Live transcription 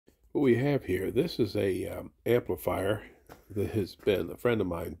What we have here, this is a amplifier that has been a friend of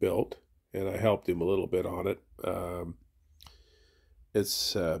mine built, and I helped him a little bit on it.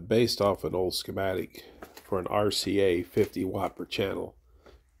 It's based off an old schematic for an RCA 50 watt per channel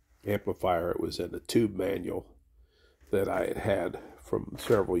amplifier. It was in a tube manual that I had from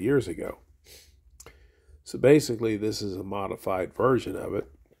several years ago. So basically this is a modified version of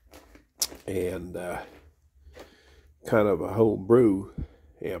it, and kind of a homebrew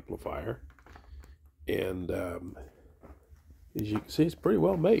amplifier, and as you can see, it's pretty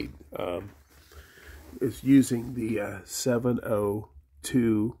well made. It's using the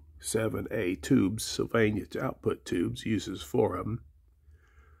 7027A tubes, Sylvania output tubes, uses 4 of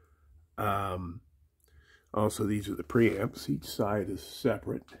them. Also, these are the preamps. Each side is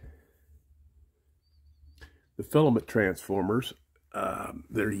separate. The filament transformers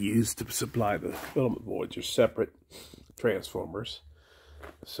that are used to supply the filament voids are separate transformers.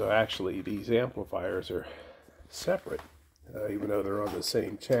 So actually, these amplifiers are separate. Even though they're on the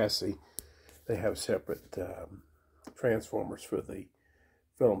same chassis, they have separate transformers for the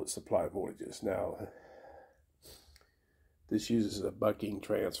filament supply voltages. Now, this uses a bucking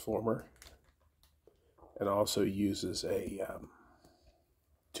transformer, and also uses a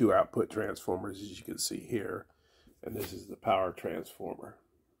 2 output transformers, as you can see here, and this is the power transformer.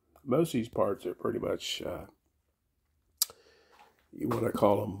 Most of these parts are pretty much, you want to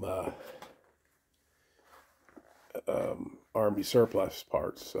call them Army surplus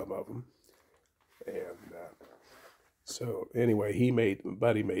parts, some of them. And so anyway,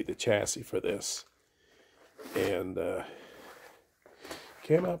 Buddy made the chassis for this, and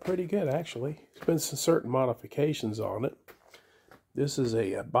came out pretty good, actually. There's been some certain modifications on it. This is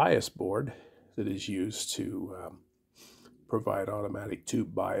a bias board that is used to provide automatic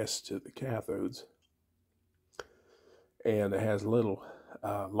tube bias to the cathodes, and it has little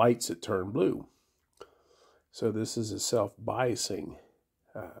lights that turn blue. So this is a self-biasing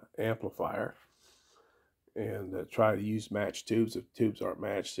amplifier, and try to use matched tubes. If tubes aren't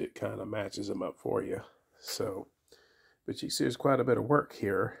matched, it kind of matches them up for you. So, but you see there's quite a bit of work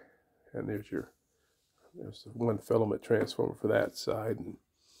here, and there's the one filament transformer for that side, and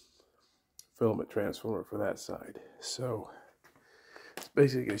filament transformer for that side. So it's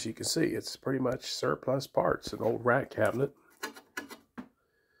basically, as you can see, it's pretty much surplus parts. An old rack cabinet,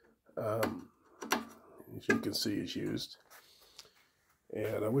 as you can see, is used.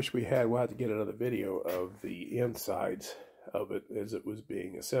 And I wish we'll have to get another video of the insides of it as it was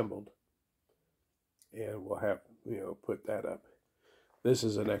being assembled, and we'll have, put that up. This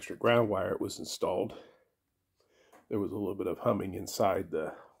is an extra ground wire. It was installed. There was a little bit of humming inside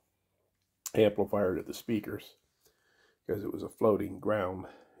the amplifier to the speakers because it was a floating ground,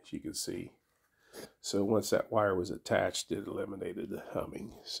 as you can see. So once that wire was attached, it eliminated the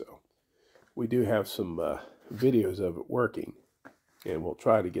humming. So we do have some videos of it working, and we'll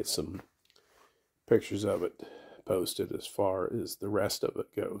try to get some pictures of it posted as far as the rest of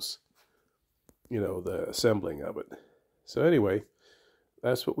it goes, the assembling of it. So anyway,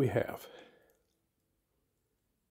 that's what we have.